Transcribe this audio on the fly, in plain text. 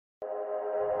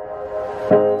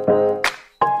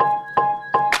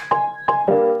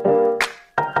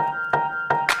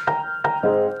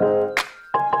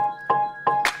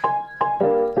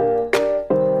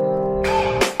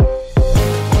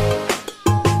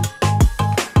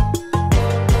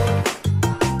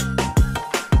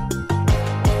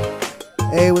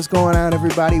what's going on,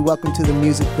 everybody? Welcome to the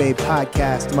Music Bae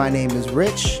Podcast. My name is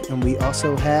Rich, and we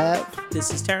also have...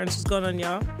 This is Terrence. What's going on,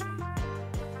 y'all?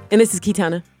 And this is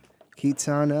Kitana.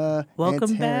 Kitana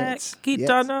Welcome and back, Terrence.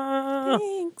 Kitana. Yes.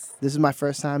 Thanks. This is my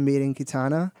first time meeting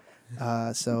Kitana.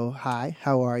 So, hi,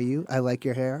 how are you? I like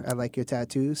your hair. I like your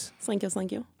tattoos. Thank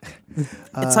you.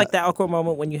 It's like that awkward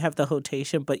moment when you have the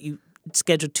rotation, but you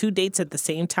schedule 2 dates at the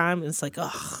same time, and it's like,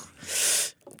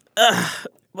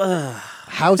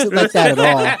 How is it like that at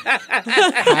all?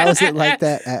 How is it like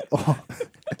that at all?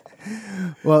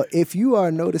 Well, if you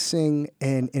are noticing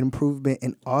an improvement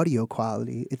in audio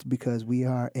quality, it's because we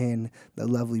are in the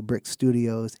lovely Brick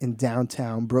Studios in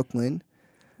downtown Brooklyn.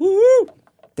 woo-hoo.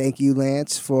 Thank you,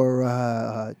 Lance,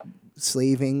 for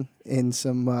slaving in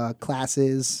some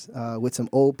classes with some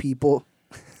old people.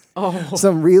 Oh,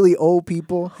 Some really old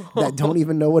people that don't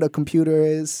even know what a computer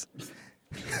is.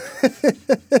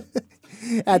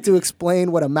 Had to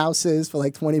explain what a mouse is for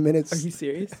like 20 minutes. are you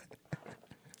serious?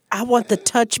 I want the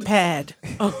touchpad.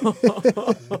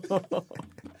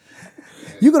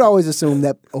 You could always assume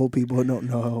that old people don't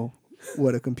know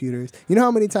what a computer is. You know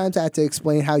how many times I had to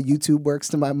explain how YouTube works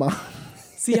to my mom?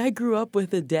 See, I grew up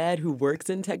with a dad who works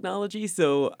in technology,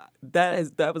 so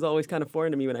that was always kind of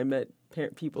foreign to me when I met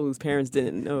people whose parents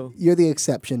didn't know. You're the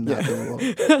exception, not the rule.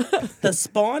 The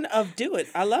spawn of do it.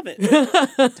 I love it.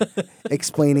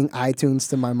 Explaining iTunes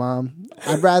to my mom.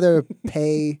 I'd rather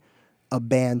pay a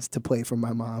band to play for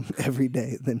my mom every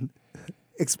day than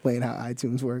explain how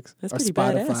iTunes works. That's or pretty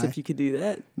Spotify. badass if you could do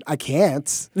that. I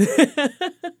can't.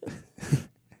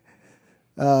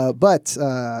 But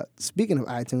speaking of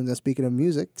iTunes and speaking of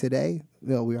music, today,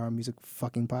 we are a music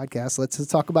fucking podcast. Let's just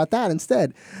talk about that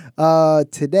instead.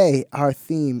 Today, our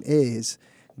theme is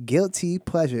guilty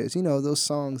pleasures. You know, those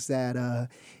songs that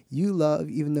you love,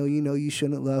 even though you know you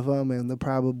shouldn't love them, and they'll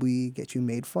probably get you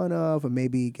made fun of, or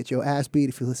maybe get your ass beat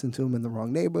if you listen to them in the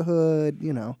wrong neighborhood,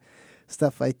 you know,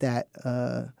 stuff like that.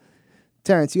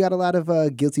 Terrence, you got a lot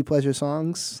of guilty pleasure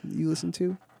songs you listen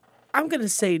to? I'm going to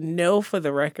say no for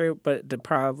the record, but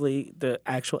the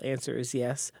actual answer is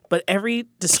yes. But every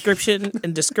description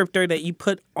and descriptor that you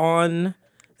put on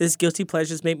this guilty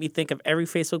pleasures made me think of every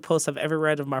Facebook post I've ever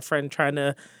read of my friend trying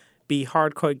to be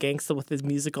hardcore gangster with his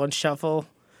music on shuffle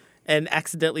and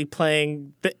accidentally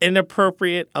playing the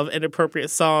inappropriate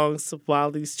songs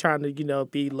while he's trying to,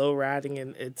 be low riding,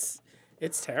 and it's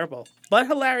terrible. But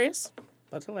hilarious.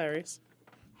 I thought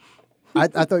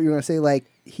you were going to say like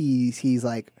he's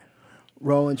like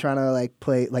rolling, trying to like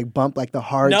play, like bump like the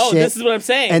hard shit. No, this is what I'm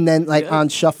saying. And then like on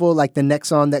shuffle, like the next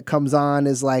song that comes on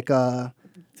is like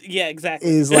yeah, exactly.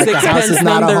 Is like the house is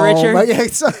not a home. Like,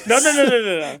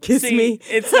 No. Kiss me.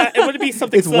 It's not. It wouldn't be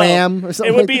something. It's slow. Wham or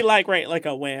something. It would be like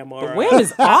a Wham or Wham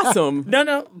is awesome.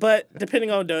 No, but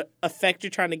depending on the effect you're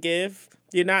trying to give,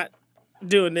 you're not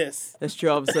doing this. That's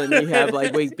true. All of a sudden you have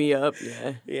like Wake Me Up.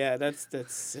 Yeah. Yeah, that's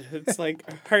it's like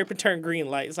hurry up and turn green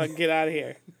light so I can get out of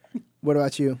here. What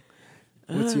about you?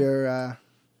 What's your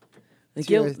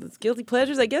guilty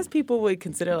pleasures? I guess people would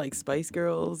consider like Spice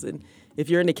Girls, and if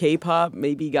you're into K-pop,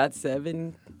 maybe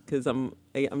GOT7, because I'm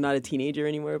not a teenager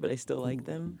anymore, but I still like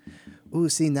them. Ooh,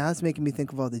 see, now it's making me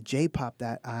think of all the J-pop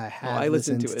that I have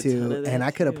listened listened to a ton of that, and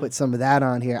I could have too. put some of that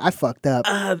on here. I fucked up.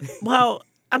 Well,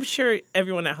 I'm sure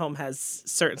everyone at home has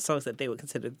certain songs that they would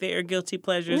consider their guilty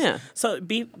pleasures. Yeah. So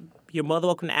you're more than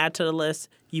welcome to add to the list.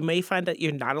 You may find that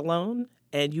you're not alone,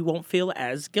 and you won't feel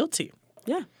as guilty.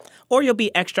 Yeah. Or you'll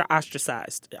be extra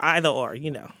ostracized. Either or,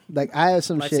 Like, I have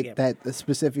some Life's shit a game. that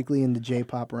specifically in the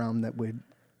J-pop realm that would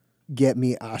get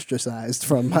me ostracized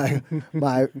from my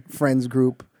friends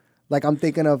group. Like, I'm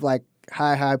thinking of, like,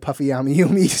 Hi Puffy Yami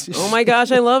Yumi. Oh my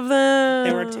gosh, I love them.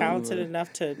 They were talented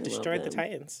enough to destroy the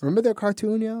Titans. Remember their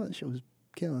cartoon, yo? That shit was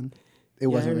killing. It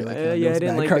wasn't really like that. I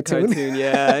didn't like the cartoon.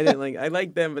 Yeah, I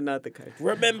liked them, but not the cartoon.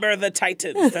 Remember the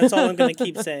Titans. That's all I'm going to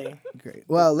keep saying. Great.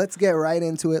 Well, let's get right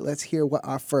into it. Let's hear what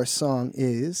our first song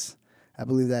is. I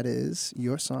believe that is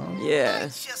your song. Yeah. I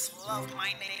just love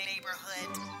my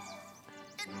neighborhood.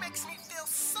 It makes me feel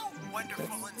so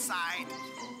wonderful inside.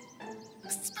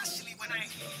 Especially when I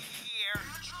hear...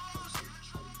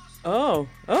 Oh,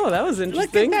 that was Look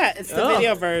interesting. at that. It's the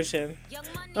video version.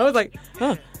 I was like,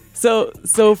 huh. So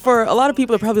for a lot of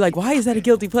people, they're probably like, why is that a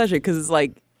guilty pleasure? Because it's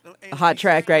like a hot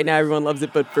track right now. Everyone loves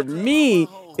it. But for me,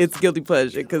 it's guilty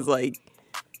pleasure because like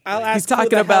I'll ask he's talking who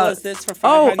the about. hell is this for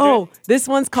 500? This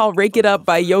one's called "Rake It Up"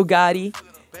 by Yo Gotti,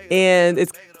 and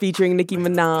it's featuring Nicki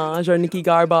Minaj or Nicki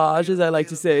Garbage, as I like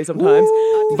to say sometimes.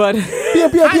 But Pew,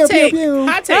 pew, pew, pew, pew.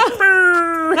 Hot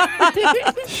take.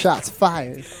 Shots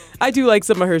fired. I do like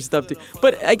some of her stuff too.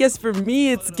 But I guess for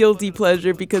me, it's guilty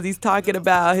pleasure because he's talking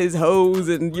about his hoes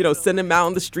and, sending them out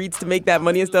on the streets to make that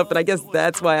money and stuff. And I guess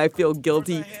that's why I feel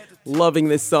guilty loving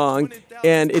this song.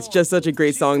 And it's just such a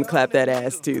great song to clap that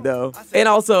ass to, though. And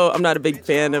also, I'm not a big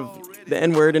fan of the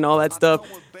N-word and all that stuff.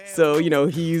 So,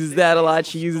 he uses that a lot.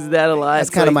 She uses that a lot. That's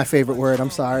kind of my favorite word.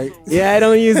 I'm sorry. Yeah, I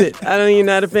don't use it.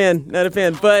 Not a fan. Not a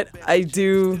fan. But I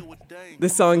do.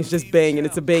 This song is just banging.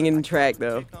 It's a banging track,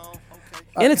 though.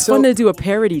 And it's fun to do a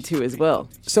parody too, as well.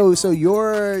 So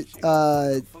your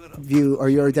view or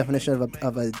your definition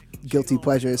of a guilty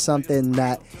pleasure is something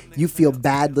that you feel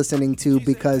bad listening to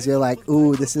because you're like,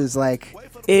 ooh, this is like...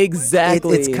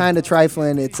 Exactly. It's kind of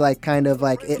trifling. It's like kind of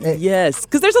like... yes,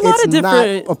 because there's a lot of different...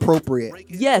 It's not appropriate.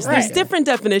 Yes, right. There's different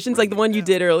definitions. Like the one you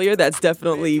did earlier, that's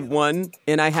definitely one.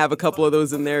 And I have a couple of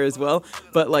those in there as well.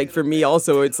 But like for me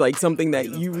also, it's like something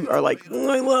that you are like,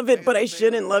 I love it, but I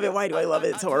shouldn't love it. Why do I love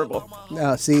it? It's horrible.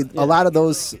 See, a lot of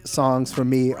those songs for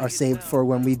me are saved for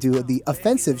when we do the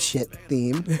offensive shit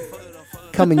theme.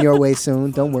 Coming your way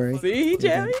soon. Don't worry. See,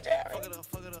 Jerry.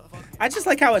 I just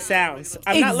like how it sounds.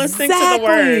 I'm not listening to the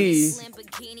words.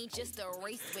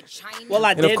 Well,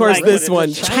 I did. And of course, like this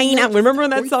one, China. Remember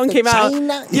when that song came out?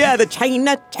 Yeah, the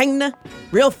China,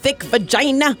 real thick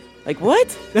vagina. Like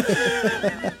what?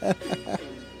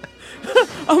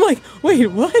 I'm like, wait,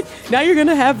 what? Now you're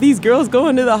gonna have these girls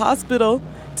going to the hospital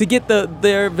to get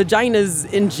their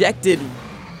vaginas injected.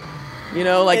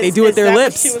 Like they do with their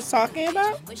lips. What she was talking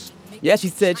about? Yeah, she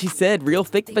said real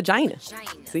thick vagina.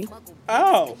 See?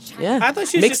 Oh. Yeah. I thought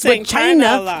she was mixed just saying with China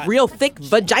a lot. Real thick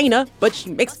vagina, but she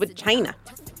mixed with China.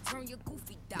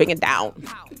 Bring it down.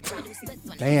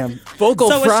 Damn. Vocal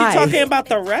so fry. is she talking about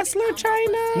the wrestler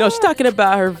China? No, she's talking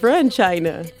about her friend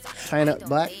China. China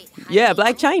Black? Yeah,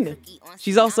 Black China.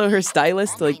 She's also her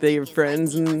stylist, like they're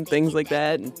friends and things like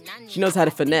that. And she knows how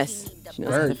to finesse.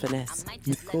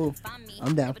 Cool.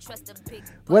 I'm down.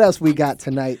 What else we got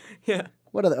tonight? Yeah.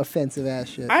 What other offensive ass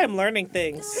shit? I am learning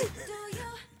things.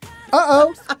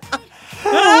 Uh-oh.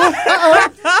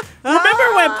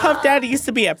 Remember when Puff Daddy used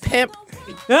to be a pimp?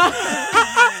 He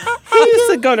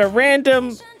used to go to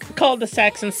random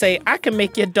cul-de-sacs and say, I can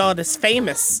make your daughters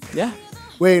famous. Yeah.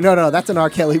 Wait, no, that's an R.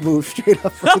 Kelly move straight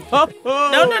up. No.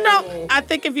 I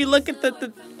think if you look at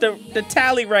the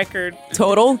tally record,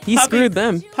 Total, he screwed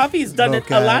them. Puffy's done it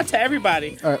a lot to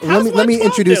everybody. All right, let me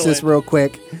introduce this real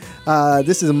quick.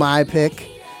 This is my pick.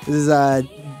 This is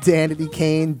Danity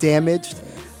Kane, Damaged.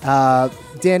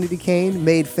 Danity Kane,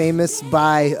 made famous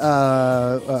by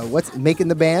Making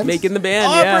the Band? Making the Band,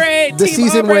 Aubrey, The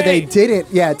season Aubrey. where they didn't.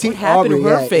 Yeah, Team What happened Aubrey. to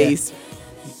her face? Yeah.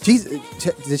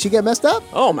 Did she get messed up?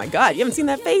 Oh my God, you haven't seen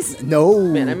that face? No.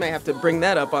 Man, I might have to bring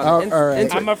that up on all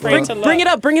right. I'm afraid to look. Bring it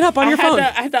up on your phone. I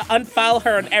had to unfollow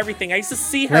her and everything. I used to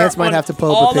see her Lance might on have to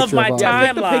pull up a all of picture my of Aubrey.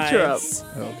 Put the timelines. picture up.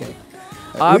 Okay.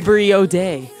 Aubrey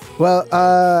O'Day. Well,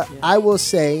 I will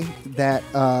say that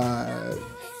I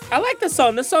like this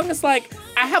song. This song is like,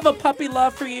 I have a puppy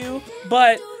love for you,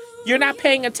 but you're not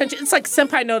paying attention. It's like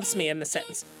Senpai Notice Me in a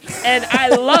sense. And I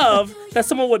love that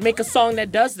someone would make a song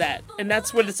that does that. And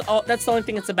that's what that's the only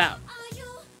thing it's about.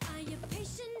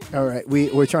 all right,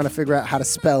 we're trying to figure out how to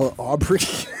spell Aubrey.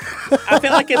 I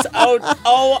feel like it's O''DAY.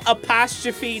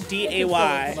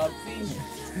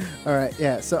 All right,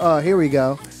 yeah. So here we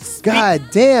go. God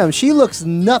damn, she looks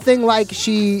nothing like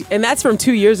she. And that's from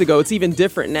 2 years ago. It's even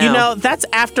different now. You know, that's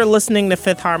after listening to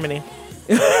Fifth Harmony.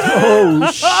 Oh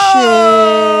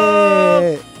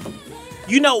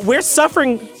shit! You know, we're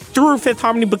suffering through Fifth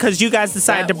Harmony because you guys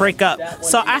decided to break up.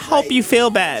 So I hope you feel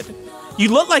bad. You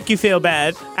look like you feel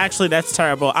bad. Actually, that's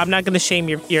terrible. I'm not going to shame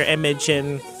your image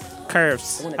and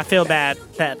curves. I feel bad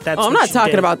that's I'm not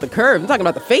talking about the curve. I'm talking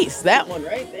about the face. That one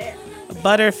right there.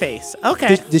 Butterface.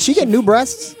 Okay. Did she get new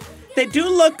breasts? They do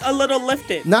look a little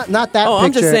lifted. Not that picture.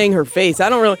 I'm just saying her face. I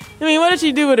don't really. I mean, what did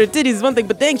she do with her titties is one thing,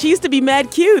 but dang, she used to be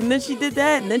mad cute, and then she did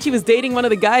that, and then she was dating one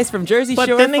of the guys from Jersey Shore.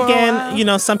 But then for a again, while. you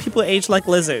know, some people age like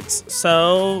lizards,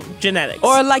 so genetics.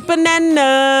 Or like bananas.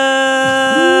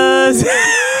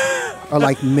 Or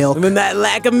like milk. When that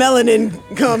lack of melanin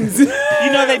comes. You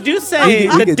know, they do say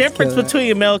You the could difference kill that.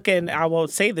 between milk and, I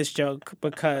won't say this joke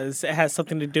because it has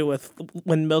something to do with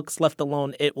when milk's left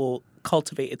alone, it will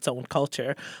cultivate its own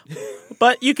culture.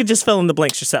 But you could just fill in the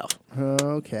blanks yourself.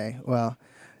 Okay, well,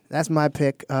 that's my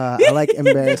pick. I like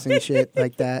embarrassing shit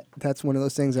like that. That's one of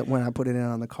those things that when I put it in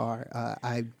on the car,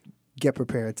 I get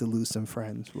prepared to lose some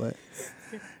friends. But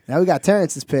now we got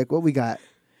Terrence's pick. What we got?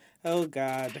 Oh,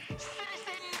 God.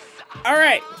 All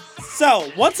right. So,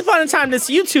 once upon a time, this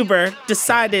YouTuber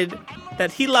decided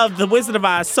that he loved The Wizard of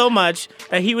Oz so much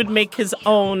that he would make his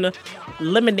own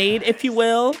lemonade, if you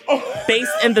will,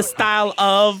 based in the style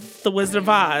of The Wizard of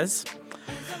Oz.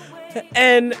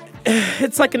 And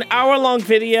it's like an hour-long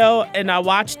video, and I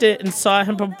watched it and saw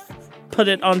him put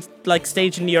it on like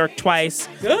stage in New York twice.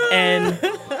 And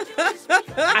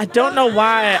I don't know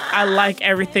why I like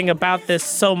everything about this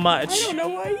so much. I don't know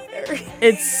why either.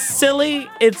 It's silly.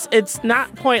 It's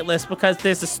not pointless because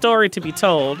there's a story to be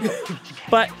told.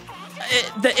 But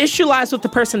the issue lies with the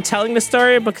person telling the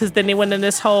story, because then they went in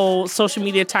this whole social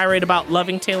media tirade about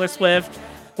loving Taylor Swift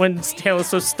when Taylor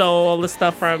Swift stole all the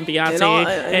stuff from Beyonce.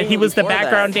 And he was the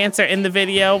background dancer in the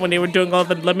video when they were doing all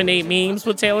the lemonade memes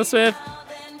with Taylor Swift.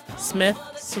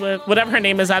 Swift, whatever her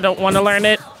name is, I don't want to learn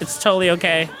it. It's totally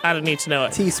okay. I don't need to know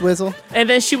it. T-Swizzle. And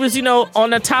then she was, on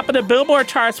the top of the Billboard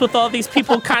charts with all these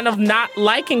people kind of not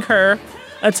liking her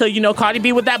until, Cardi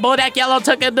B with that Bodak Yellow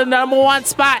took it the #1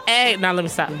 spot. Hey, now let me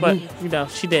stop. But,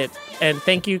 she did. And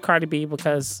thank you, Cardi B,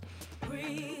 because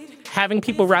having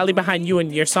people rally behind you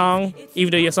and your song,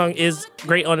 even though your song is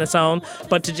great on its own,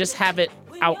 but to just have it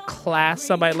outclass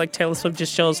somebody like Taylor Swift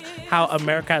just shows how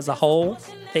America as a whole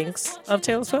thinks of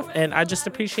Taylor Swift, and I just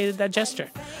appreciated that gesture.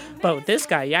 But with this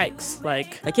guy, yikes!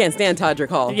 Like, I can't stand Todrick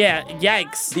Hall. yeah,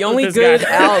 yikes. The only good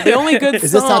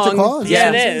Is this Todrick Hall? Yeah,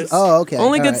 it is. Oh, okay.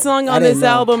 Only All good right. song I on didn't this know.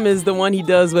 album is the one he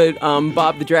does with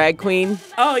Bob the Drag Queen.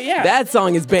 Oh yeah, That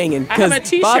song is banging I have because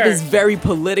a t-shirt. Bob is very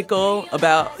political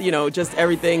about, just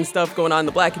everything, stuff going on in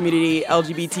the black community,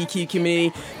 LGBTQ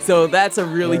community. So that's a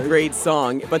really great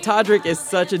song. But Todrick is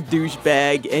such a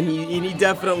douchebag, and he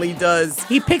definitely does.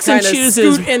 He picks and kinda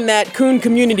chooses. scoot in that coon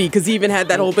community, because he even had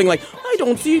that whole thing like, I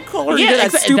don't see color. Yeah, that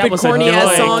exactly. stupid That was corny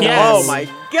ass annoying, song. yes. Oh my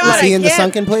god! Is he I in the can't-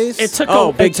 sunken place? It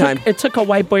took big time. It took a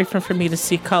white boyfriend for me to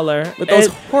see color. With those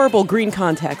horrible green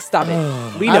contacts. Stop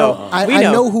it. We I know. don't- I, we I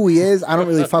know. know who he is. I don't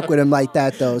really fuck with him like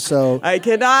that though. So I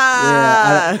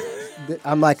cannot. yeah,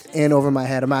 I'm like in over my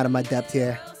head. I'm out of my depth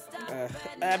here.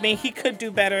 I mean, he could do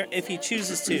better if he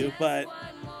chooses to, but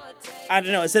I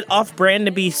don't know. Is it off brand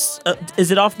to be?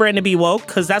 Is it off brand to be woke?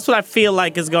 Because that's what I feel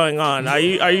like is going on. Are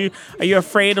you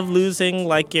afraid of losing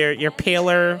like your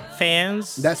paler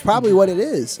fans? That's probably what it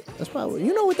is. That's probably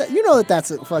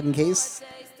that's a fucking case.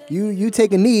 You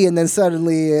take a knee and then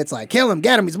suddenly it's like kill him,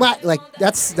 get him, he's black. Like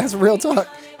that's real talk.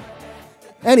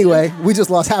 Anyway, we just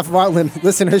lost half of our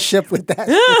listenership with that.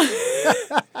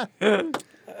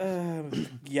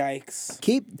 Yikes!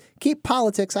 Keep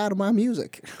politics out of my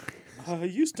music. I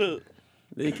used to.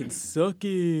 They can suck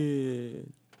it.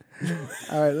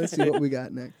 All right, let's see what we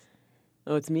got next.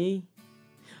 Oh, it's me?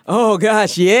 Oh,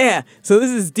 gosh, yeah. So this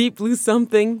is Deep Blue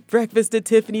Something. Breakfast at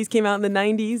Tiffany's came out in the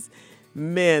 90s.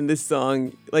 Man, this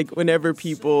song, like, whenever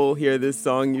people hear this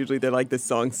song, usually they're like, this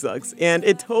song sucks. And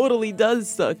it totally does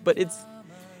suck, but it's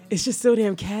just so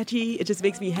damn catchy. It just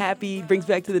makes me happy, brings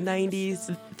back to the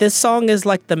 90s. This song is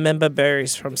like the Member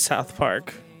Berries from South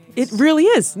Park. It really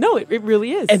is. No, it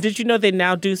really is. And did you know they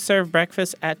now do serve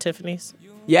breakfast at Tiffany's?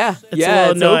 Yeah, a yeah,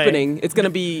 little it's annoying. opening. It's going to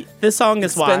be This song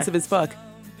is why. expensive as fuck.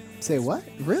 Say what?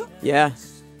 Real? Yeah,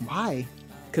 Why?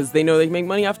 because they know they can make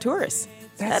money off tourists.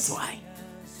 That's why.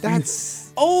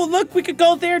 That's Oh, look, we could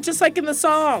go there just like in the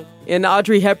song. And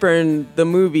Audrey Hepburn, the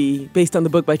movie, based on the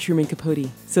book by Truman Capote.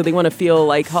 So they want to feel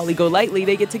like Holly Golightly.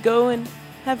 They get to go and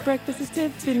have breakfast at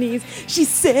Tiffany's. She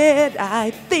said, I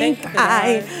think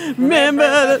I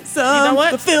remember the song, You know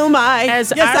what? the film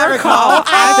As yes, I recall,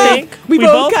 I think we we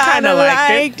both both kind kinda of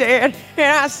liked liked it.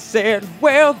 And I said,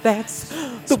 well, that's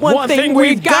the one thing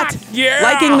we got. Yeah.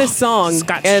 Liking this song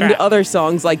Scott and Strapp. other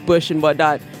songs like Bush and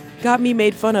whatnot got me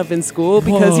made fun of in school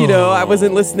because, I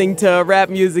wasn't listening to rap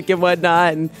music and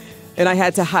whatnot, and I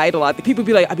had to hide a lot. The people would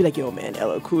be like, I'd be like, yo, man,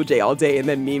 LL Cool J all day. And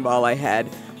then meanwhile, I had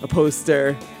a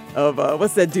poster of,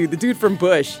 what's that dude? The dude from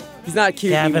Bush. He's not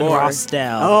cute Gavin anymore.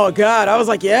 Rossdale. Oh, God. I was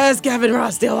like, yes, Gavin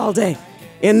Rossdale all day.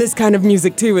 And this kind of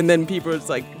music, too. And then people were just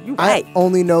like, you right. I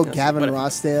only know Gavin whatever.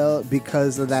 Rossdale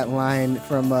because of that line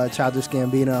from Childish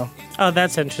Gambino. Oh,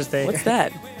 that's interesting. What's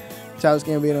that? Childish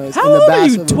Gambino is How in the old back are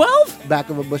you, of 12? back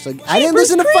of a bush. Like I didn't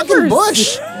listen to fucking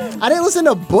Bush. I didn't listen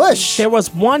to Bush. There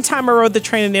was one time I rode the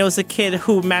train and there was a kid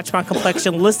who matched my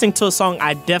complexion listening to a song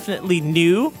I definitely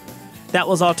knew that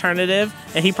was alternative,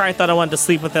 and he probably thought I wanted to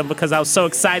sleep with him because I was so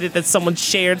excited that someone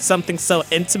shared something so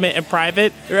intimate and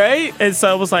private. Right? And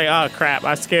so it was like, oh crap,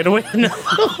 I scared away.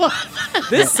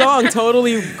 This song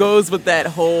totally goes with that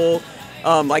whole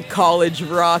like college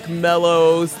rock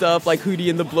mellow stuff, like Hootie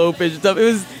and the Blowfish stuff. It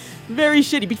was very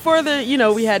shitty. Before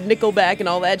we had Nickelback and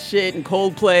all that shit and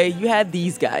Coldplay, you had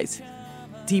these guys.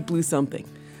 Deep Blue Something.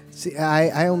 See,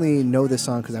 I only know this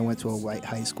song because I went to a white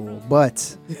high school,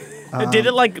 but Did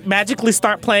it like magically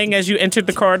start playing as you entered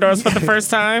the corridors for the first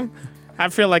time? I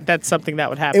feel like that's something that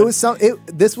would happen. it was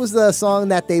this was the song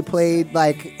that they played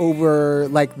like over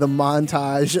like the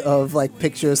montage of like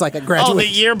pictures like a graduation. Oh, the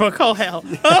yearbook. Oh, hell.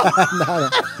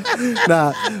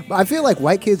 Nah, I feel like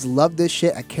white kids love this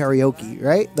shit at karaoke,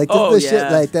 right? Like this shit, yeah.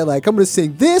 like they're like, I'm gonna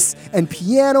sing this and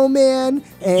Piano Man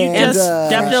and You just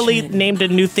definitely named a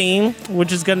new theme,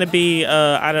 which is going to be,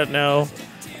 I don't know,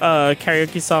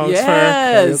 karaoke songs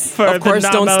Yes. for Of course, the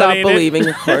Don't Stop non-melanated. Believing,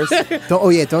 of course.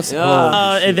 don't.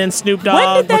 And then Snoop When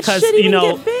Dogg, did that because, shit you even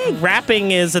know, get big?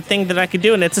 rapping is a thing that I could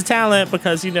do, and it's a talent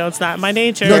because, you know, it's not my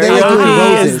nature. No, they were doing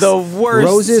Karaoke Roses. is the worst.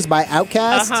 Roses by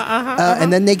Outkast.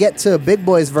 And then they get to Big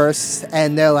Boy's verse,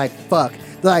 and they're like, fuck.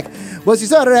 They're like, well, she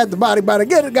started at the body,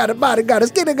 get it, got a body, got a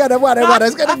skinny, got a water,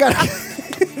 skinny, got a...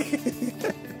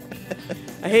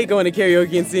 I hate going to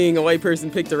karaoke and seeing a white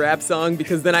person pick a rap song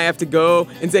because then I have to go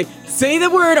and say the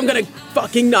word, I'm gonna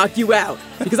fucking knock you out.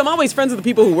 Because I'm always friends with the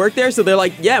people who work there, so they're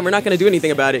like, yeah, we're not gonna do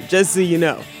anything about it, just so you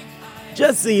know.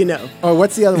 Just so you know. Oh,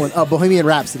 what's the other one? Oh, Bohemian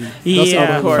Rhapsody. Yeah,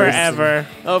 Bohemian Rhapsody. forever.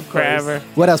 Of course. Forever.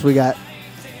 What else we got?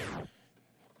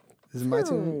 This is my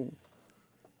turn.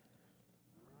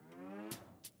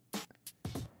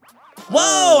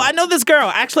 Whoa, I know this girl.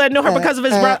 Actually, I know her because of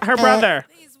her brother.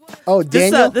 Oh,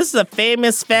 Daniel? This is a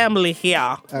famous family here.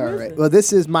 All right. Well,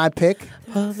 this is my pick.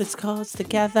 Love its cause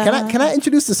together. Can I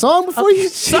introduce the song before you?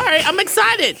 Sorry, I'm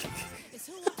excited.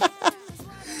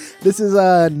 This is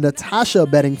Natasha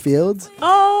Bedingfield.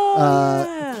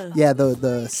 Oh, Yeah,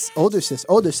 the older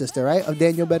sister, right, of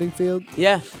Daniel Bedingfield.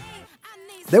 yeah.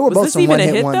 They were Was both this some even a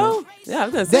one-hit hit, wonders. though? Yeah, I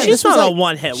was going to say. Yeah, She's this was not a like-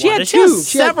 one-hit she had wonder. two. She has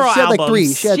several she had albums. like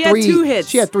three. She had She had three. 2 hits.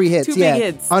 She had 3 hits. Two yeah. big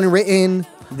hits. Unwritten.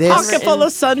 This. Pocket full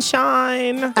of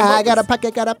sunshine. I got a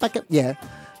pocket. Yeah.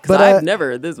 But I've never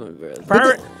heard this one, bro.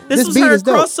 This this was beat her is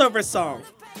dope. crossover song.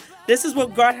 This is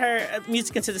what brought her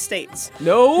music into the States.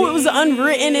 No, it was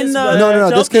Unwritten in the... No.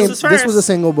 Nope, This this was this was a first.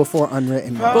 single before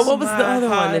Unwritten. But what was the other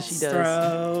one that she does?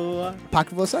 does?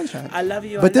 Pocket full of sunshine. I love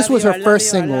you. But I this love was you, her I love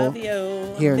first you, I single love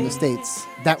you. here in the States.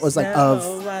 That was like of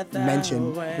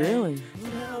mention. Really?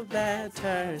 No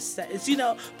better say- It's, you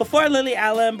know, before Lily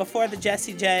Allen, before the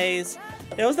Jessie J's,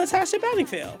 it was Natasha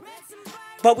Bedingfield.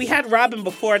 But we had Robin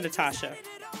before Natasha.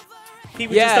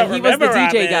 People just Yeah, don't he was the remember DJ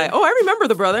Robin. guy. Oh, I remember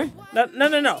the brother. No.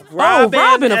 Oh,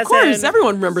 Robin, of as course. in-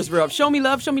 Everyone remembers Rob. Show me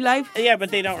love, show me life. Yeah,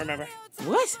 but they don't remember.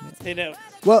 What? They don't.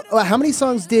 Well, how many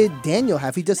songs did Daniel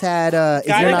have? He just had Is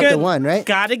Gotta You're Not get- the One, right?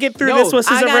 Gotta get through No, this was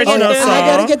his I gotta original get through song. I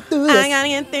gotta get through this. I gotta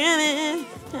get through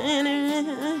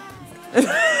this.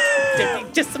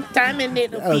 Just some time and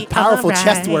it'll That was be powerful alright.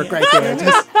 chest work right there.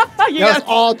 Just, that was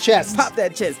all chest. Pop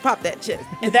that chest, pop that chest.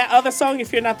 And that other song,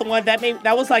 If You're Not the One, that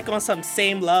was like on some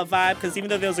Same Love vibe, because even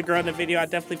though there was a girl in the video, I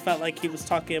definitely felt like he was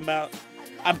talking about,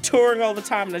 I'm touring all the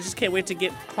time and I just can't wait to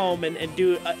get home and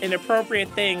do inappropriate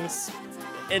things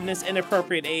in this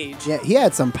inappropriate age. Yeah, he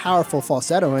had some powerful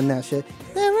falsetto in that shit.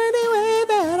 There any way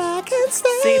that I can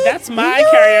stay See, that's my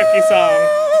karaoke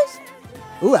song.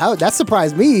 Ooh, that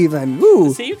surprised me even.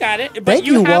 Ooh. See, you got it. But Thank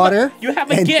you, have Water. You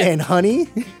have a and, gift. and honey.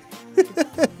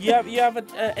 You have an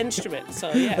instrument.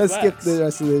 So yeah. Let's it skip works. the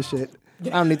rest of this shit. I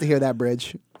don't need to hear that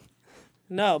bridge.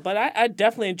 No, but I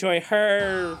definitely enjoy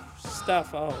her stuff.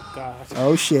 Oh God.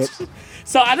 Oh shit.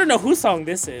 So I don't know whose song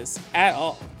this is at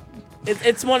all.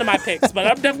 It's one of my picks, but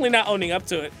I'm definitely not owning up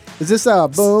to it. Is this a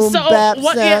boom So bap?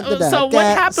 what? So what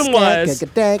happened was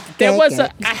there was I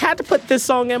had to put this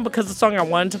song in because the song I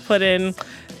wanted to put in.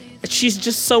 She's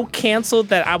just so canceled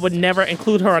that I would never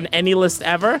include her on any list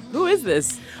ever. Who is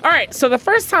this? All right, so the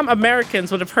first time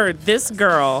Americans would have heard this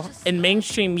girl in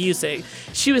mainstream music,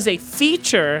 she was a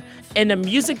feature in a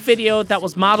music video that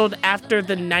was modeled after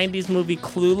the 90s movie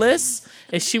Clueless,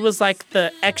 and she was like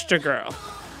the extra girl.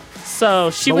 So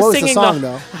she was what was singing the song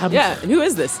though? Yeah, and who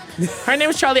is this? Her name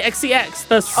was Charlie XCX.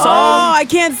 The song. Oh, I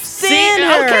can't stand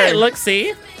her. Okay, look,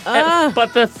 see. Ah.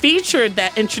 But the feature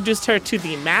that introduced her to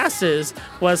the masses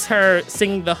was her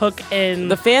singing the hook in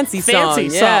The Fancy song,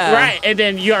 yeah. right? And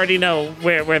then you already know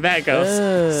where that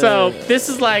goes. So this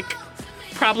is like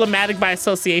problematic by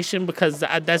association because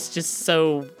that's just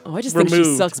so Oh, I just removed. think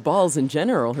she sucks balls in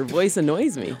general. Her voice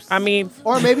annoys me. I mean,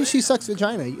 Or maybe she sucks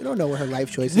vagina. You don't know what her life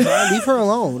choices are. Leave her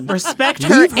alone. respect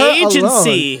her Leave her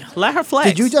agency. Let her flex.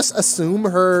 Did you just assume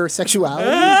her sexuality?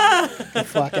 Get the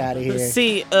fuck out of here.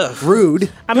 see? Ugh.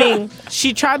 Rude. I mean,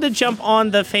 she tried to jump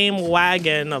on the fame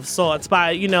wagon of sorts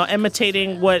by,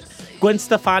 imitating what Gwen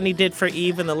Stefani did for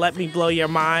Eve in the Let Me Blow Your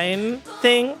Mind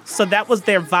thing. So that was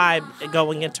their vibe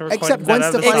going into recording Except that Gwen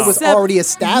other Stefani song. was already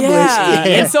established. Yeah,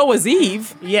 Yeah. and so was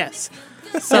Eve. Yes.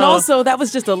 So, And also, that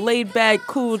was just a laid back,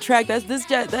 cool track.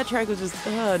 That track was just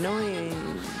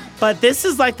annoying. but this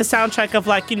is like the soundtrack of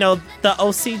like, the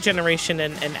OC generation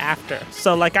and after.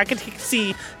 So like I could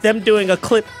see them doing a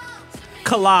clip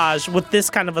collage with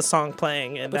this kind of a song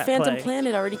playing in But that Phantom play.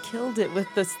 Planet already killed it with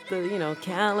the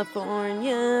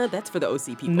California. That's for the OC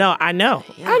people. No, I know.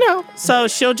 I know. So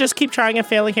she'll just keep trying and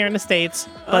failing here in the States.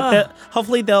 But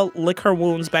hopefully they'll lick her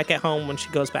wounds back at home when she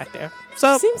goes back there.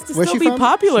 So She seems to Where's still she be from?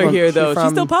 popular She's here, from- though. she's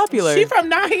She's still from- popular. she from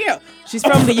down here. She's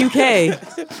from the UK.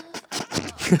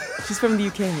 She's from the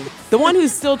UK. The one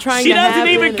who's still trying She to doesn't have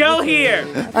even it- go here.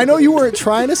 I know you weren't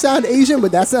trying to sound Asian,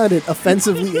 but that sounded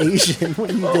offensively Asian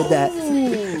when you did that.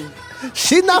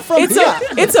 She's not from It's here.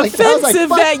 it's Like, I was like, offensive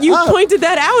fuck that you up. pointed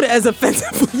that out as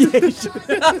offensively Asian.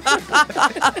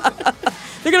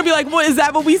 They're gonna be like, "What is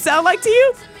that? What we sound like to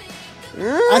you?"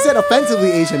 I said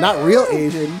offensively Asian, not real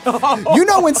Asian. You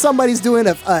know when somebody's doing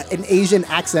an Asian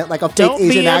accent, like a fake Don't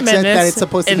Asian be a accent, menace that it's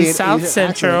supposed to in be an South Asian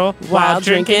Central while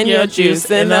drinking your juice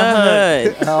in the hood.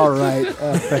 accent. All right.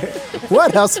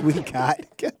 What else we got?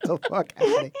 Get the fuck out of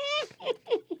here.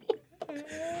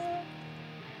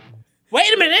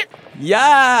 Wait a minute.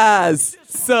 Yes.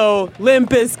 So Limp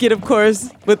Bizkit, of course,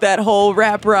 with that whole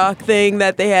rap rock thing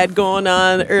that they had going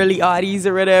on, early aughties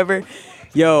or whatever.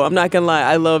 Yo, I'm not gonna lie,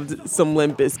 I loved some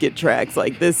Limp Bizkit tracks.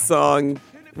 Like this song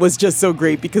was just so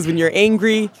great because when you're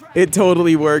angry, it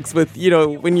totally works with,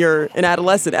 when you're an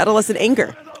adolescent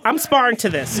anger. I'm sparring to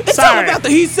this. It's Sorry. all about the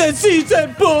he said, she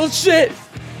said bullshit.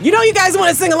 You know you guys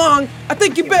want to sing along. I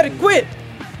think you better quit.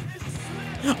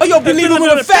 Oh, yo, be leaving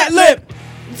with a fat lip.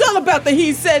 It's all about the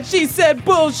he said, she said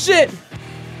bullshit.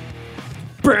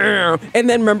 And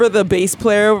then remember the bass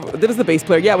player? That was the bass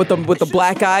player, yeah, with the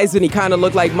black eyes, and he kind of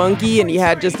looked like Monkey, and he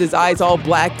had just his eyes all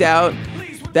blacked out.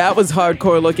 That was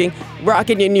hardcore looking.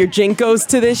 Rocking in your Jinkos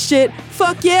to this shit.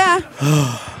 Fuck yeah.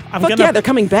 Yeah, they're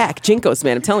coming back. Jinkos,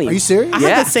 man, I'm telling you. Are you serious? I Yeah.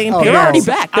 have the same Oh, pair. They're already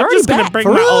back. They're I'm already just gonna back. bring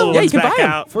For my real? old Yeah, you ones can back buy 'em.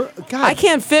 out. God. I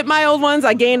can't fit my old ones.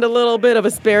 I gained a little bit of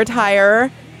a spare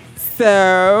tire.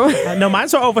 So No,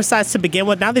 mine's were oversized to begin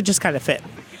with. Now they just kind of fit.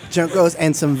 Junkos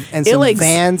and some Illigs.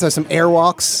 Vans or some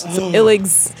Airwalks some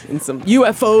Illigs and some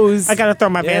UFOs. I gotta throw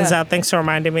my Vans Yeah. out. Thanks for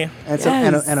reminding me. and some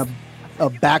Yes. and a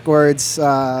backwards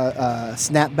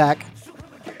snapback.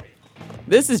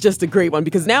 This is just a great one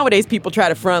because nowadays people try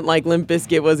to front like Limp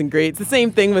Bizkit wasn't great. It's the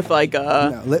same thing with like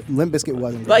No, Limp Bizkit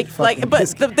wasn't great. Fuck Limp but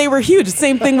Bizkit. they were huge.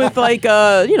 Same thing with like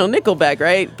Nickelback,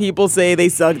 right? People say they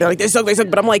suck. They're like they suck,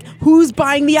 but I'm like, who's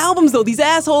buying the albums though? These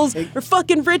assholes are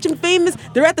fucking rich and famous.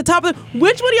 They're at the top of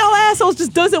which one of y'all assholes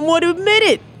just doesn't want to admit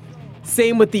it?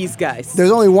 Same with these guys.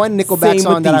 There's only one Nickelback Same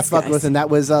song with that I these fucked guys. with, and that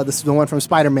was the one from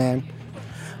Spider-Man.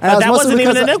 And That mostly wasn't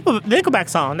even a because Nickelback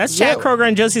song. That's Chad Yeah. Kroger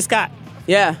and Josie Scott.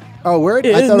 Yeah. oh, word? I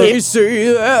And thought they it,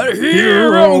 say that a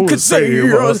hero could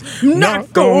save us,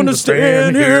 not gonna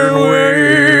stand here and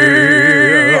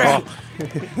wait.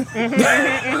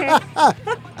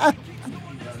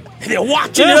 They're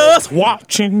watching us,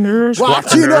 watching us,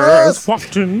 Watching us.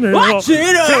 watching us. Watching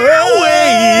us.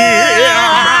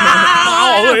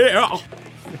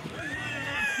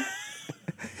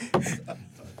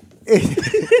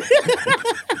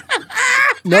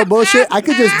 no bullshit. I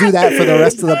could just do that for the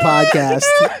rest of the podcast.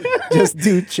 Just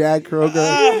do Chad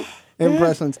Kroger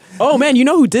impressions. Oh man, you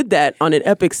know who did that on an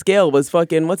epic scale was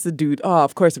fucking what's the dude? Oh,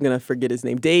 of course I'm gonna forget his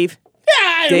name. Dave.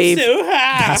 I'm Dave. so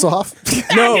high. Hasselhoff.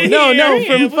 No,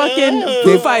 from fucking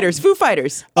Foo Fighters. Foo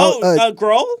Fighters.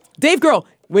 Grohl? Dave Grohl.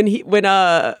 When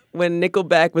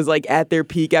Nickelback was like at their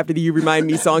peak after the "You Remind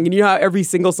Me" song, and you know how every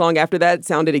single song after that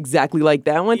sounded exactly like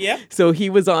that one. Yep. So he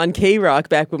was on K-Rock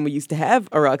back when we used to have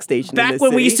a rock station. in Back this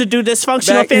when we city. used to do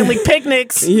dysfunctional Back- family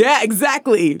picnics. Yeah,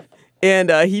 exactly.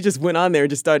 And he just went on there and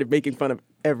just started making fun of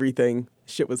everything.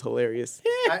 Shit was hilarious.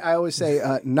 I always say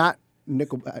not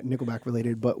Nickelback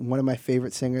related, but one of my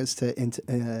favorite singers to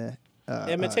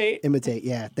Imitate? imitate.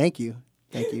 Yeah, thank you,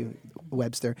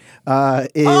 Webster. Is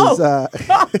Oh!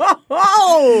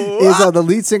 the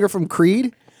lead singer from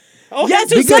Creed? Oh, Yes,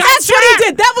 that's that's his what he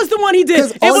did. That was the one he did.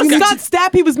 'Cause It all was you need Scott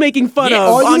Stapp he was making fun Yeah, of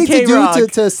All you on need to K-Rock. do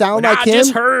to sound like I him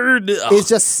just heard. is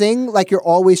just sing like you're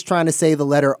always trying to say the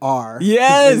letter R.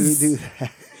 Yes. When you do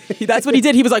that. That's what he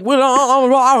did. He was like, with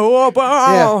arms wide open.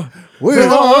 Yeah. With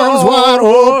arms wide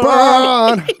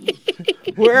open.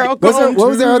 Welcome what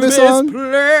was their other to song?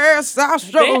 this place, I'll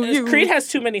show you. Creed has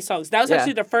too many songs. That was Yeah.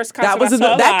 actually the first concert That was I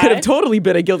saw that could have live. totally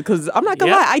been a guilt because I'm not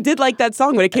gonna Yep. lie, I did like that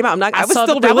song when it came out. I was saw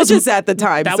still that was- religious at the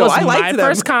time, That so was I liked my them.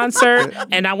 first concert,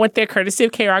 and I went there courtesy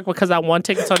of K-Rock because I won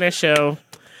tickets on their show.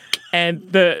 And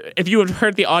if you had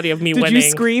heard the audio of me Did winning, you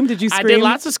scream? Did you I scream? did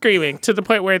lots of screaming to the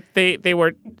point where they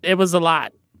were. It was a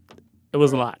lot. It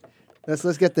was a lot.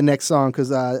 Let's get the next song because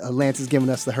Lance is giving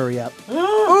us the hurry up.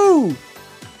 Ooh.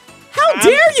 How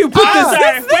dare you put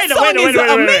this? This song is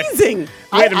amazing.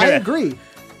 Wait a minute. I agree.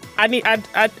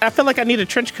 I feel like I need a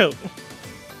trench coat.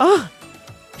 Oh,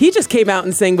 he just came out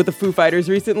and sang with the Foo Fighters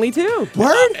recently too.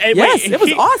 Word? Hey, Yes, it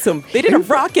was awesome. They did a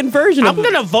rockin' version I'm of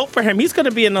it. gonna vote for him. He's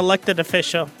gonna be an elected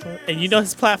official, and you know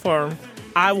his platform.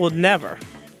 I'll never.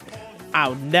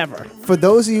 For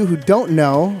those of you who don't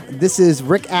know, this is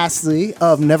Rick Astley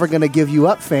of Never Gonna Give You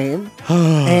Up fame,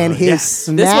 and his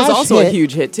smash This was also hit, a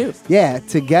huge hit too. Yeah,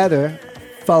 Together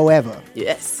Forever.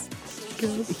 Yes.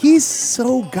 He's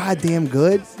so goddamn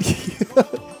good.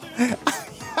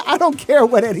 I don't care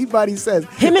what anybody says.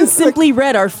 Him and Simply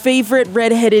Red, our favorite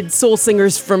redheaded soul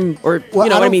singers from, or Well, you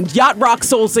know I what I don't- mean, yacht rock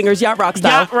soul singers, yacht rock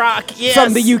style. Yacht rock, yes.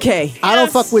 From the UK. I don't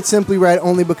Yes. fuck with Simply Red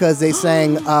only because they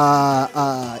sang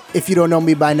If You Don't Know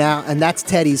Me By Now, and that's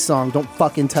Teddy's song. Don't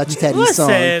fucking touch Teddy's song.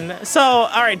 Listen, so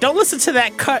all right, don't listen to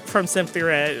that cut from Simply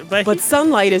Red, But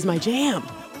Sunlight is my jam.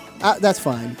 That's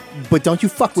fine. But don't you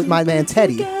fuck with my man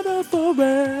Teddy. Together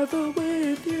forever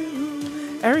with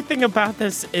you. everything about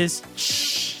this is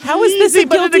How is this a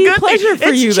guilty pleasure for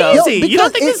you, though? Cheesy. You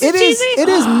don't think this is cheesy? It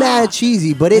is mad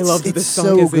cheesy, but I loved it's this song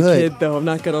so as a good. kid, though. I'm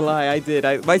not gonna lie, I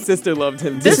did. My sister loved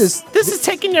him. This is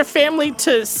taking your family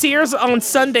to Sears on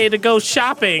Sunday to go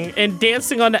shopping and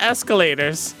dancing on the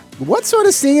escalators. what sort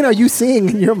of scene are you seeing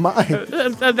in your mind?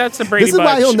 That's a Brady This is why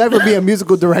Bunch. he'll never be a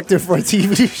musical director for a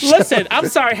TV show. Listen, I'm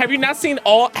sorry. Have you not seen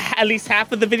at least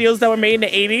half of the videos that were made in the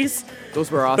 80s? Those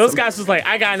were awesome. Those guys was like,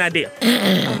 I got an idea.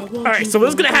 All right, so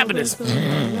what's gonna happen is,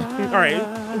 all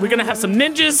right, we're gonna have some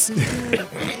ninjas.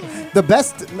 The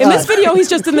best In this video, he's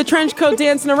just in the trench coat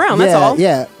dancing around. That's all.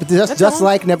 Yeah, but just all.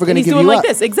 like Never And Gonna he's Give doing You like Up.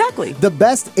 this, exactly. The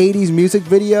best 80s music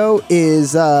video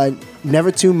is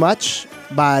Never Too Much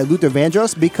by Luther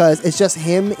Vandross because it's just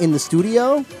him in the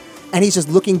studio and he's just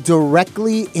looking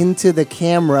directly into the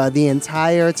camera the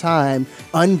entire time,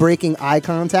 unbreaking eye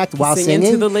contact while Singing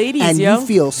singing. to the ladies, and yo. you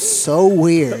feel so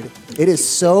weird. It is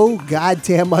so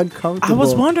goddamn uncomfortable. I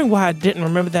was wondering why I didn't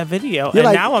remember that video, You're and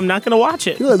like- now I'm not gonna watch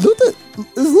it. You're like, Luther, is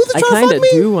Luther I trying to kinda fuck me?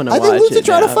 do wanna I think watch Luther it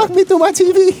trying to now. fuck me through my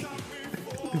TV.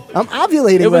 I'm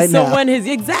ovulating It was right so now. when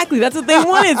exactly that's what they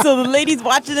wanted. So the ladies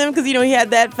watching him because he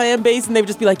had that fan base, and they would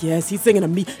just be like, "Yes, he's singing to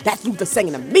me. That's Luther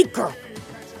singing to me, girl."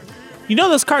 You know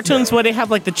those cartoons where they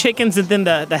have like the chickens and then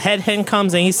the head hen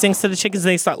comes and he sings to the chickens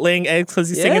and they start laying eggs because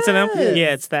he's singing to them? Yes.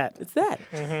 Yeah, it's that. It's that.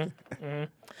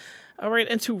 All right,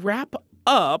 and to wrap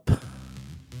up,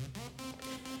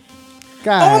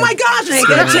 God. Oh my gosh!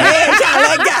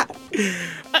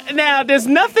 now there's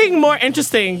nothing more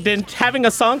interesting than having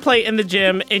a song play in the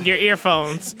gym in your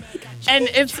earphones. And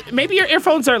it's maybe your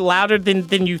earphones are louder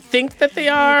than you think that they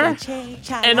are.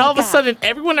 And all of a sudden,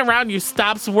 everyone around you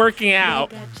stops working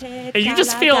out. And you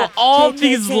just feel all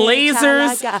these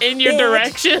lasers in your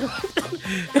direction.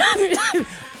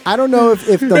 I don't know if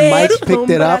the mic picked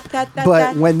it up,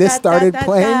 but when this started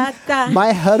playing,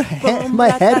 my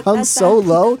head hung so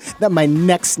low that my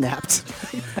neck snapped.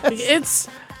 This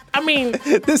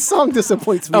song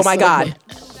disappoints me. Oh my so God!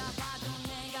 much.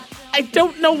 I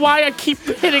don't know why I keep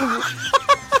hitting.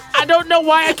 I don't know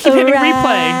why I keep hitting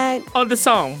replay on the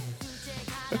song.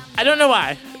 I don't know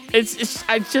why.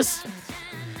 I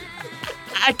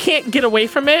can't get away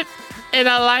from it, and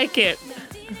I like it.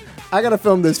 I gotta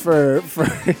film this for.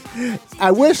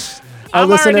 I wish our I'm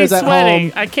listeners at already sweating.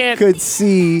 home I can't. could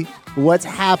see what's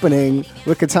happening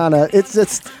with Kitana. It's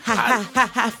just.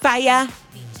 Fire!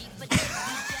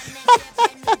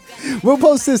 We'll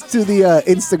post this to the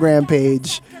Instagram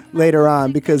page later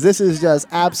on because this is just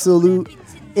absolute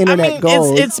internet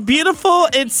gold. It's beautiful.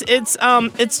 It's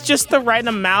just the right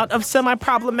amount of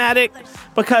semi-problematic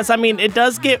because it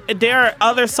does get. There are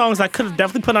other songs I could have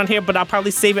definitely put on here, but I'll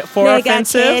probably save it for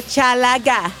offensive. And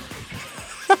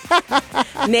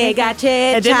then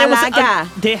there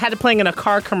was they had it playing in a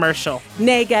car commercial.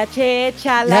 Yeah,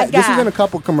 this was in a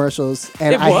couple commercials,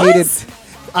 and It I was? hated.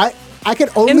 I could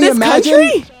only this imagine.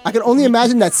 country? I could only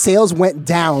imagine that sales went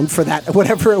down for that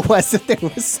whatever it was that they were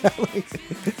selling.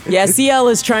 Yeah, CL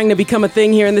is trying to become a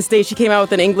thing here in the States. She came out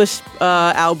with an English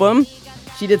album.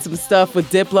 She did some stuff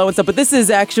with Diplo and stuff, but this is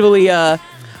actually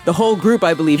the whole group,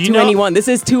 I believe. 2NE1. This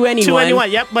is 2NE1.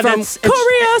 2NE1, yep, but from it's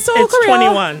Korea, Seoul, it's Korea.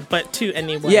 21, but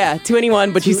 2NE1. Yeah,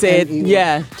 2NE1, but you say it, 2NE1.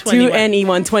 yeah,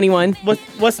 2NE1, 21.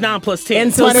 What's 9 plus 10?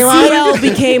 And so 21. CL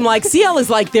became like, CL is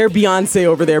like their Beyonce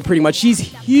over there, pretty much. She's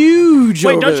huge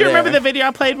Wait, over don't you there. remember the video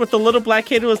I played with the little black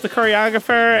kid who was the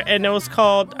choreographer, and it was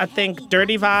called, I think,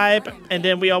 Dirty Vibe, and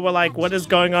then we all were like, what is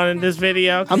going on in this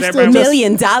video? 'Cause I'm still everybody was-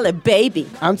 $1 million baby.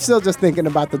 I'm still just thinking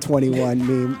about the 21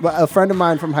 meme. A friend of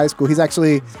mine from high school, he's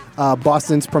actually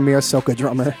Boston's premier soca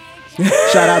drummer.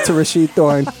 Shout out to Rashid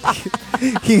Thorne.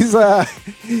 He's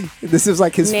this is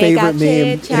like his favorite meme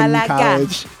in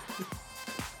college.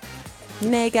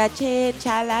 Nega che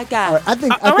chalaga. I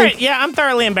think. All right, yeah, I'm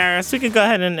thoroughly embarrassed. We could go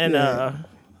ahead and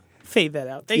fade that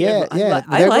out. There you go.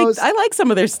 I like some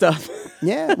of their stuff.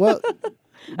 Yeah, well,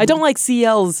 I don't like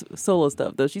CL's solo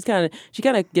stuff though. She kind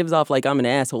of gives off like I'm an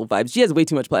asshole vibes. She has way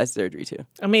too much plastic surgery too.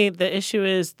 I mean, the issue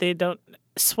is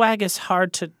swag is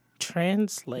hard to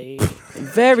translate.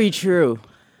 Very true.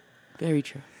 Very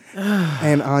true.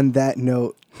 And on that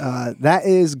note, that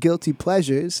is Guilty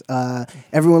Pleasures.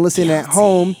 Everyone listening at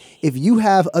home, if you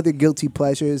have other guilty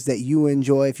pleasures that you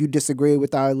enjoy, if you disagree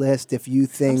with our list, if you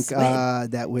think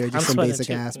that we're just some basic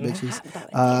ass bitches,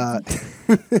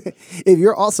 if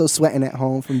you're also sweating at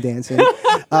home from dancing,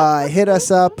 hit us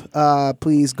up.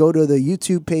 Please go to the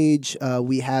YouTube page.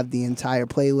 We have the entire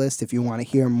playlist if you want to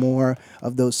hear more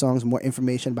of those songs, more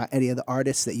information about any of the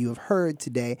artists that you have heard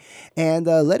today. And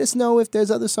let us know if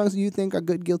there's other songs that you think are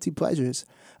good guilty pleasures.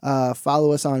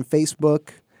 Follow us on Facebook,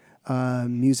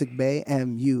 Music Bay,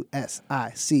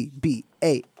 MUSICBAE.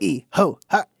 Ho,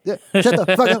 ha, shut the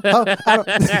fuck up.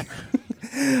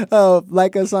 Ho.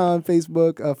 Like us on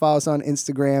Facebook, follow us on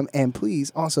Instagram, and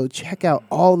please also check out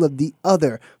all of the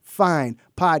other fine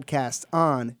podcasts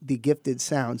on the Gifted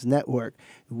Sounds Network.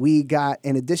 We got,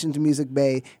 in addition to Music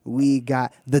Bay, we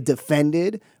got The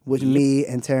Defended, which me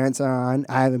and Terrence are on.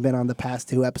 I haven't been on the past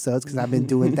 2 episodes because I've been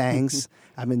doing things.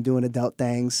 I've been doing adult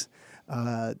things.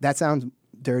 That sounds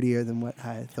dirtier than what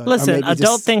I thought. Listen,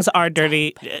 adult things are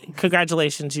dirty.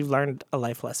 Congratulations, you've learned a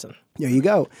life lesson. There you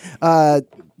go.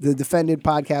 The Defended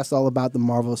podcast, all about the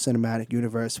Marvel Cinematic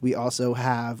Universe. We also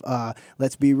have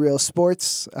Let's Be Real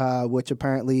Sports, which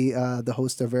apparently the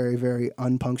hosts are very, very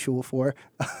unpunctual for,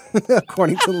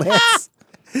 according to Lance.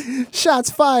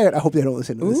 Shots fired. I hope they don't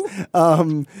listen to this.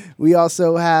 We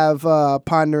also have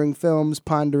Pondering Films,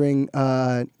 Pondering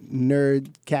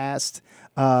Nerdcast.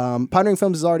 Pondering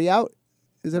Films is already out.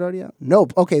 Is it already out?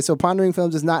 Nope. Okay, so Pondering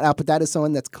Films is not out, but that is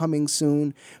someone that's coming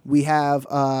soon. We have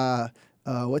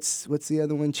what's the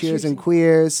other one? Cheers and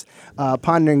Queers.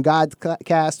 Pondering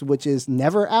Godcast, which is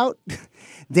never out.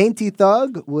 Dainty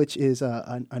Thug, which is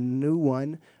a new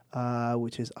one,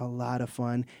 which is a lot of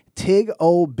fun. Tig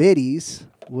Old Biddies,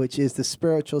 which is the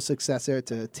spiritual successor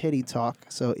to Titty Talk.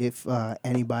 So if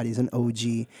anybody's an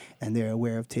OG and they're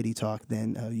aware of Titty Talk,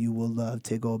 then you will love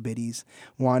Tig Old Biddies.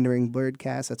 Wandering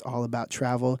Birdcast, that's all about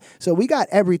travel. So we got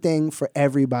everything for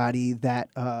everybody that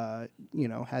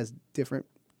has different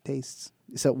tastes.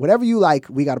 So whatever you like,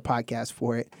 we got a podcast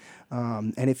for it.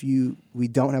 And if we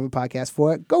don't have a podcast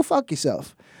for it, go fuck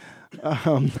yourself.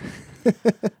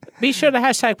 Be sure to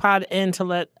hashtag pod in to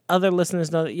let other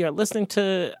listeners know that you're listening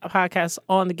to a podcast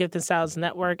on the Gifted Sounds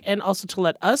Network, and also to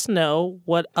let us know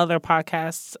what other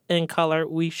podcasts in color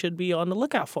we should be on the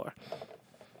lookout for.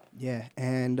 Yeah,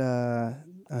 and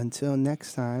until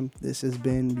next time, this has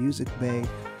been Music Bay.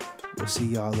 We'll see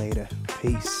y'all later.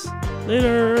 Peace.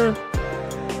 Later.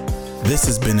 This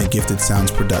has been a Gifted Sounds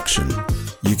production.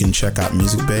 You can check out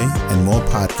Music Bay and more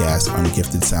podcasts on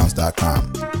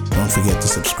giftedsounds.com. Don't forget to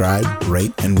subscribe,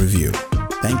 rate, and review.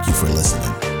 Thank you for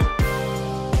listening.